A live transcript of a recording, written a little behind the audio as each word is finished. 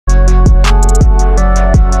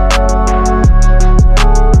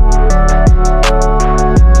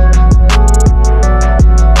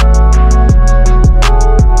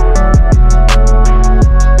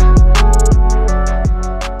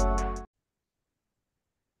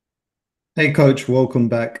Hey coach, welcome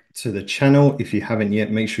back to the channel. If you haven't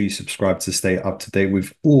yet, make sure you subscribe to stay up to date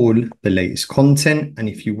with all the latest content. And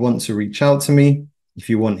if you want to reach out to me, if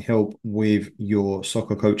you want help with your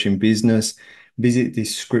soccer coaching business, visit the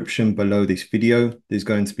description below this video. There's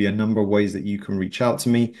going to be a number of ways that you can reach out to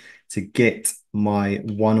me to get my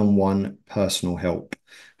one-on-one personal help.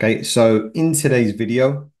 Okay, so in today's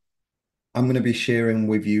video, I'm going to be sharing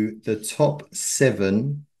with you the top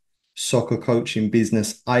 7 soccer coaching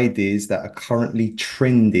business ideas that are currently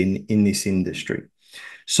trending in this industry.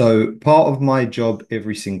 So, part of my job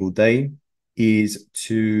every single day is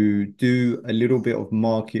to do a little bit of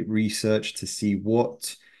market research to see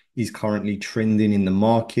what is currently trending in the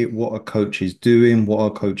market, what are coaches doing, what are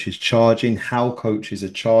coaches charging, how coaches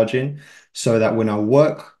are charging, so that when I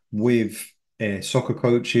work with soccer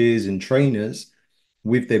coaches and trainers,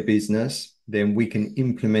 with their business, then we can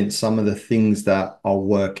implement some of the things that are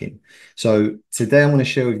working. So today I'm going to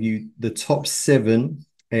share with you the top 7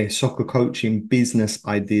 soccer coaching business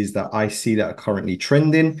ideas that I see that are currently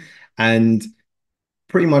trending. And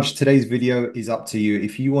pretty much today's video is up to you.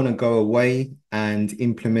 If you want to go away and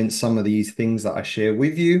implement some of these things that I share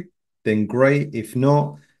with you, then great. If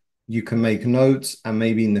not, you can make notes and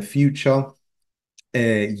maybe in the future,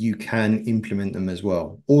 you can implement them as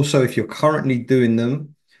well. Also, if you're currently doing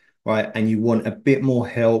them, right, and you want a bit more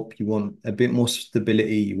help, you want a bit more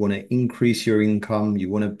stability, you want to increase your income, you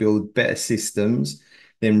want to build better systems,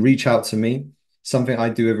 then reach out to me. Something I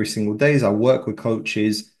do every single day is I work with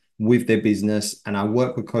coaches with their business, and I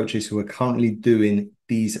work with coaches who are currently doing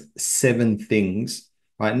these 7 things,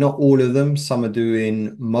 right? Not all of them, some are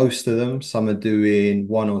doing most of them, some are doing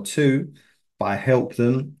one or two, but I help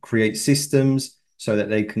them create systems so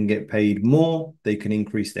that they can get paid more, they can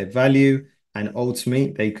increase their value, and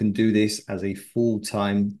ultimately they can do this as a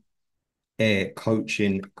full-time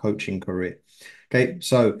coaching career. Okay,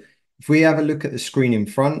 so if we have a look at the screen in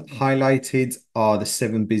front, highlighted are the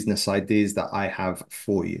 7 business ideas that I have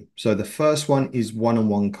for you. So the first one is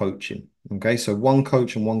one-on-one coaching. Okay, so one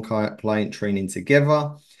coach and one client training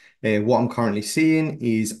together. What I'm currently seeing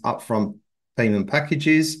is upfront payment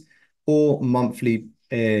packages or monthly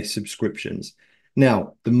subscriptions.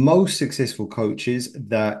 Now, the most successful coaches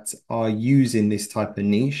that are using this type of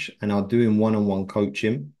niche and are doing one-on-one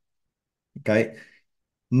coaching, okay,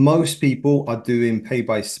 most people are doing pay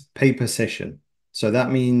per session. So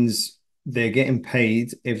that means they're getting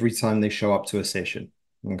paid every time they show up to a session.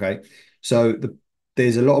 Okay. So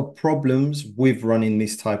there's a lot of problems with running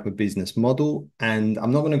this type of business model. And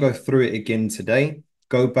I'm not going to go through it again today.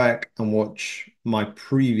 Go back and watch my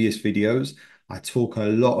previous videos. I talk a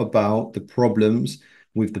lot about the problems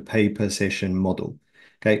with the pay per session model.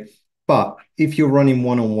 Okay. But if you're running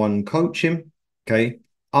one-on-one coaching, okay,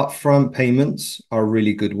 upfront payments are a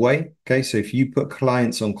really good way. Okay, so if you put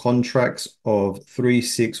clients on contracts of 3,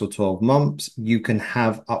 6, or 12 months, you can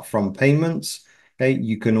have upfront payments. Okay,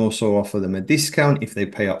 you can also offer them a discount if they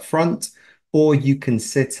pay upfront, or you can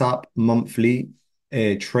set up monthly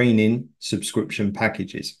training subscription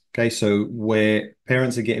packages. Okay, so where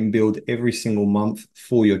parents are getting billed every single month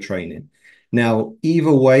for your training. Now,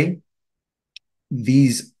 either way,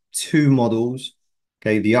 these 2 models,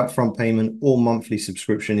 okay, the upfront payment or monthly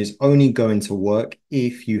subscription is only going to work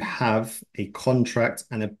if you have a contract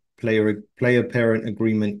and a player-parent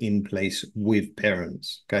agreement in place with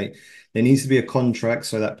parents, okay? There needs to be a contract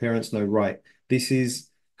so that parents know, right, this is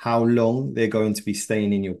how long they're going to be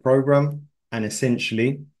staying in your program, and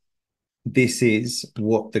essentially, this is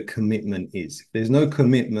what the commitment is. If there's no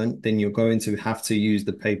commitment, then you're going to have to use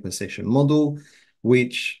the pay per session model,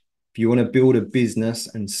 which if you want to build a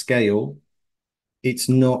business and scale, it's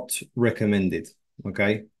not recommended.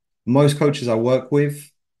 Okay. Most coaches I work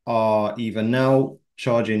with are either now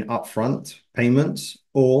charging upfront payments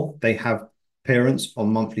or they have parents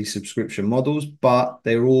on monthly subscription models, but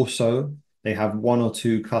they have 1 or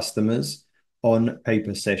 2 customers on pay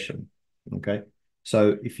per session. Okay.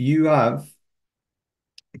 So if you have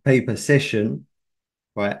pay per session,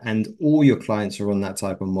 right, and all your clients are on that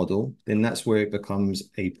type of model, then that's where it becomes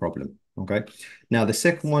a problem. Okay. Now, the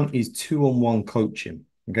second one is two-on-one coaching.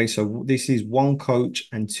 Okay. So this is one coach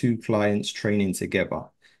and 2 clients training together.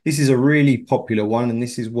 This is a really popular one. And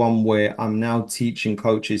this is one where I'm now teaching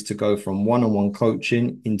coaches to go from one-on-one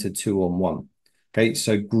coaching into two-on-one. Okay.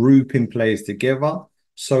 So grouping players together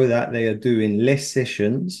so that they are doing less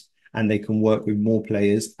sessions and they can work with more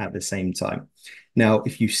players at the same time. Now,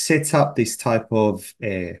 if you set up this type of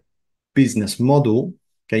business model,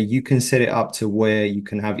 okay, you can set it up to where you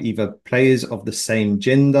can have either players of the same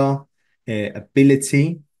gender,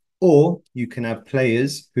 ability, or you can have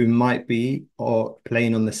players who might be or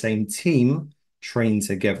playing on the same team trained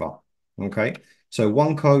together. Okay. So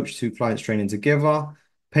one coach, two clients training together.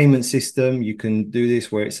 Payment system, you can do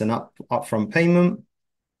this where it's an upfront payment.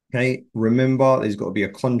 Okay. Remember, there's got to be a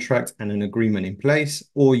contract and an agreement in place,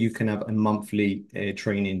 or you can have a monthly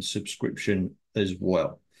training subscription as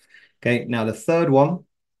well. Okay. Now, the third one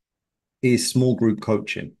is small group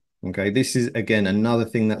coaching. Okay, this is again another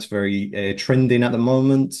thing that's very trending at the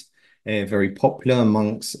moment, very popular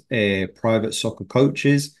amongst private soccer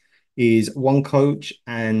coaches. Is one coach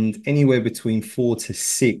and anywhere between 4 to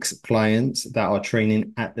 6 clients that are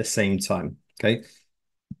training at the same time. Okay,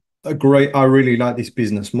 I really like this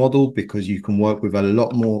business model because you can work with a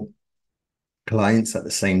lot more clients at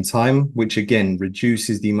the same time, which again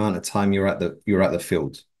reduces the amount of time you're at the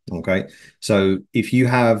field. Okay. So if you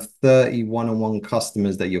have 30 one-on-one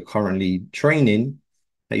customers that you're currently training,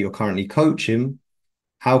 that you're currently coaching,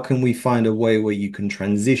 how can we find a way where you can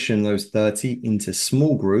transition those 30 into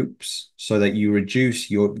small groups so that you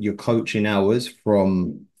reduce your coaching hours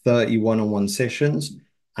from 30 one-on-one sessions,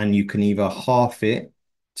 and you can either half it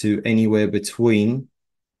to anywhere between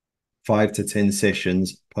 5 to 10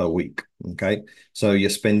 sessions per week. Okay. So you're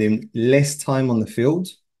spending less time on the field,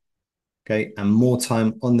 okay, and more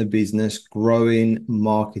time on the business, growing,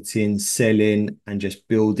 marketing, selling, and just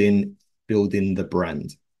building the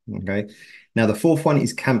brand. Okay. Now, the fourth one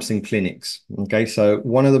is camps and clinics. Okay. So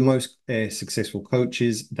one of the most successful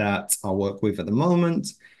coaches that I work with at the moment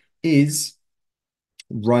is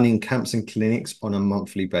running camps and clinics on a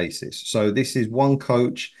monthly basis. So this is one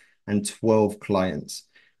coach and 12 clients.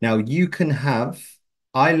 Now you can have,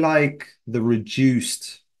 I like the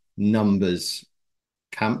reduced numbers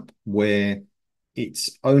camp where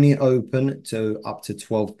it's only open to up to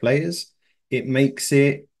 12 players. It makes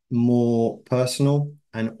it more personal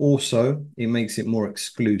and also it makes it more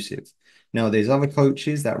exclusive. Now, there's other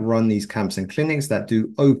coaches that run these camps and clinics that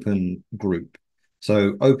do open group.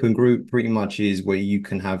 So open group pretty much is where you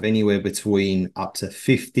can have anywhere between up to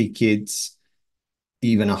 50 kids,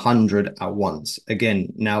 even 100 at once.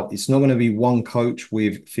 Again, now it's not going to be one coach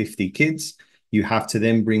with 50 kids. You have to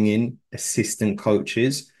then bring in assistant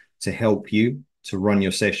coaches to help you to run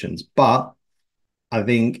your sessions. But I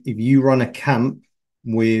think if you run a camp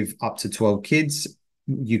with up to 12 kids,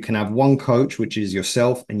 you can have one coach, which is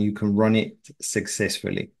yourself, and you can run it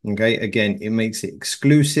successfully. Okay. Again, it makes it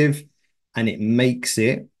exclusive and it makes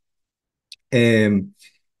it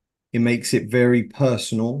very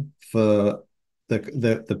personal for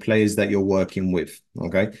the players that you're working with.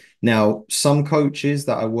 Okay. Now, some coaches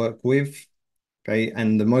that I work with, okay,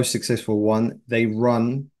 and the most successful one, they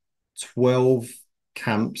run 12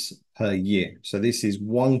 camps per year. So this is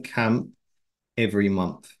one camp every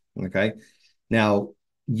month. Okay. Now,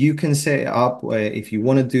 you can set it up where if you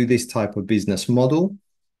want to do this type of business model,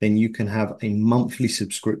 then you can have a monthly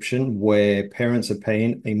subscription where parents are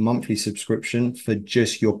paying a monthly subscription for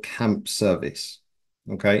just your camp service.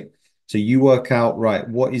 Okay. So you work out, right,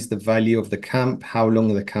 what is the value of the camp? How long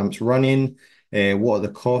are the camps running? What are the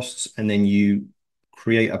costs? And then you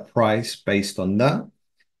create a price based on that.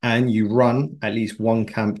 And you run at least one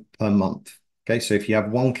camp per month. Okay. So if you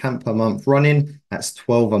have one camp per month running, that's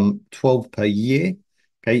 12 per year.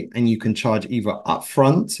 Okay. And you can charge either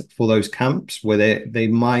upfront for those camps where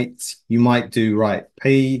you might do, right,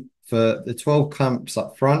 pay for the 12 camps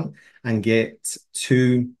up front and get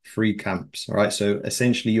 2 free camps. All right. So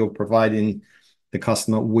essentially you're providing the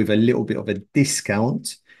customer with a little bit of a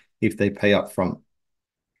discount if they pay up front.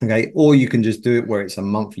 Okay. Or you can just do it where it's a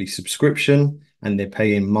monthly subscription and they're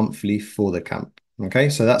paying monthly for the camp. Okay.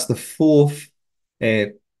 So that's the fourth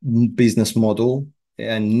business model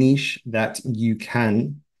and niche that you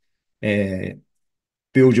can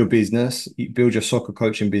build your soccer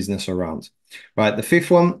coaching business around. Right. The fifth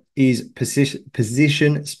one is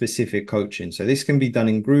position specific coaching. So this can be done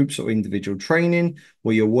in groups or individual training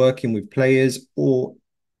where you're working with players or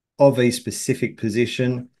of a specific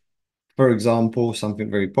position. For example, something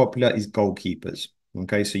very popular is goalkeepers.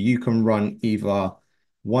 Okay, so you can run either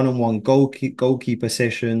one-on-one goalkeeper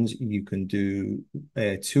sessions, you can do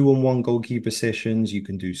two-on-one goalkeeper sessions, you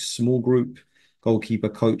can do small group goalkeeper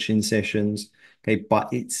coaching sessions. Okay, but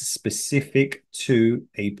it's specific to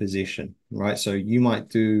a position, right? So you might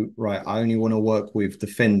do, right, I only want to work with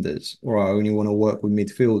defenders, or I only want to work with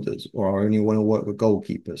midfielders, or I only want to work with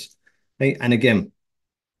goalkeepers. Okay, and again,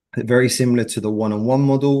 very similar to the one-on-one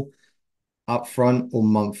model, upfront or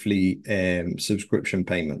monthly subscription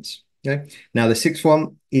payments. Okay. Now, the sixth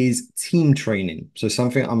one is team training. So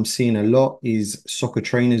something I'm seeing a lot is soccer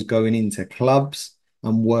trainers going into clubs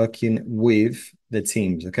and working with the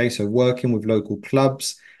teams. Okay. So working with local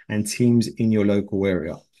clubs and teams in your local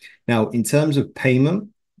area. Now, in terms of payment,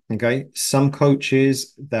 Okay. Some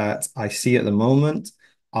coaches that I see at the moment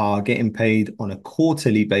are getting paid on a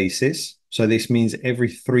quarterly basis. So this means every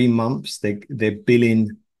 3 months they're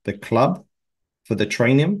billing the club for the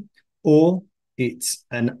training, or it's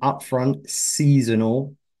an upfront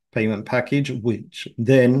seasonal payment package, which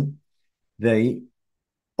then they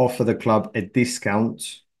offer the club a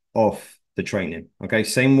discount off the training. Okay.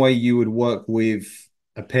 Same way you would work with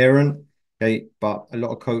a parent. Okay. But a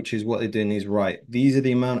lot of coaches, what they're doing is, right, these are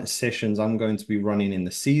the amount of sessions I'm going to be running in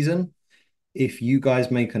the season. If you guys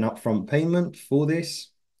make an upfront payment for this,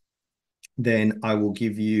 then I will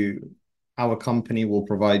give you, our company will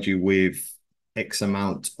provide you with X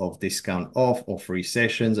amount of discount off, or free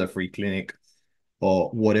sessions, a free clinic, or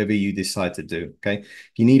whatever you decide to do. Okay.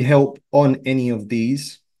 If you need help on any of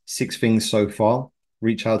these 6 things so far,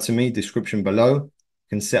 reach out to me, description below. You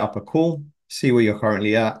can set up a call, see where you're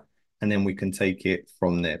currently at, and then we can take it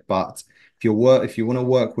from there. But if you want to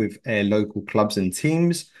work with local clubs and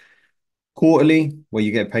teams, quarterly, where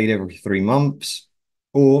you get paid every 3 months,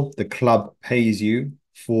 or the club pays you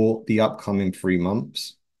for the upcoming 3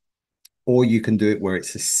 months, or you can do it where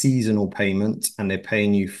it's a seasonal payment and they're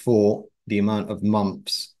paying you for the amount of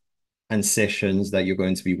months and sessions that you're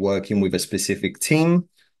going to be working with a specific team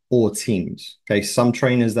or teams. Okay. Some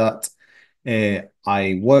trainers that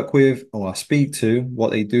I work with or I speak to,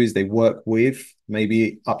 what they do is they work with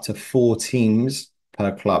maybe up to 4 teams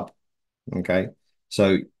per club. Okay.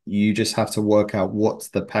 So you just have to work out what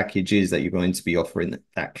the package is that you're going to be offering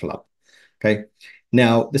that club. Okay.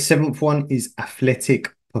 Now, the 7th one is athletic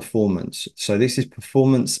performance. So this is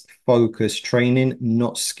performance focused training,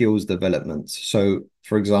 not skills development. So,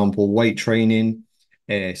 for example, weight training,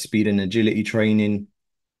 speed and agility training,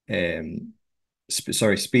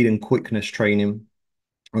 speed and quickness training.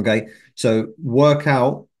 Okay. So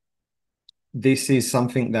workout, this is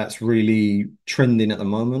something that's really trending at the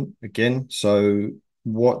moment again. So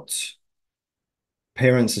what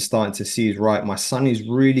parents are starting to see is, right, my son is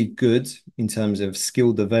really good in terms of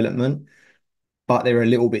skill development, but they're a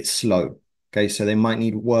little bit slow. Okay, so they might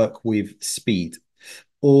need work with speed.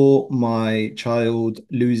 Or my child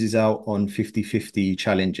loses out on 50-50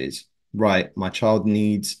 challenges. Right, my child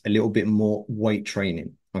needs a little bit more weight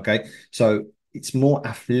training. Okay, so it's more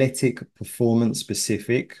athletic performance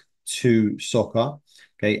specific to soccer.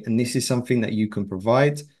 Okay, and this is something that you can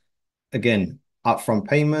provide. Again, upfront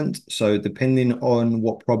payment. So depending on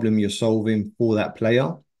what problem you're solving for that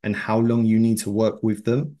player and how long you need to work with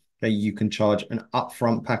them, okay, you can charge an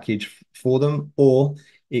upfront package for them, or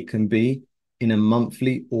it can be in a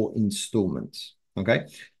monthly or installments. Okay.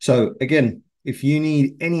 So again, if you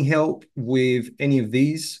need any help with any of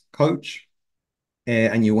these, coach,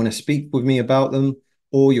 and you want to speak with me about them,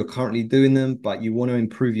 or you're currently doing them, but you want to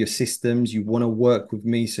improve your systems, you want to work with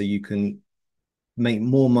me so you can make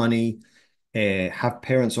more money, have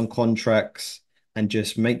parents on contracts, and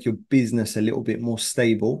just make your business a little bit more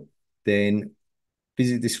stable, then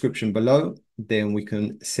visit description below. Then we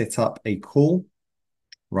can set up a call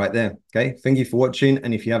right there. Okay. Thank you for watching.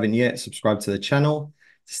 And if you haven't yet, subscribe to the channel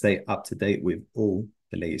to stay up to date with all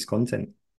the latest content.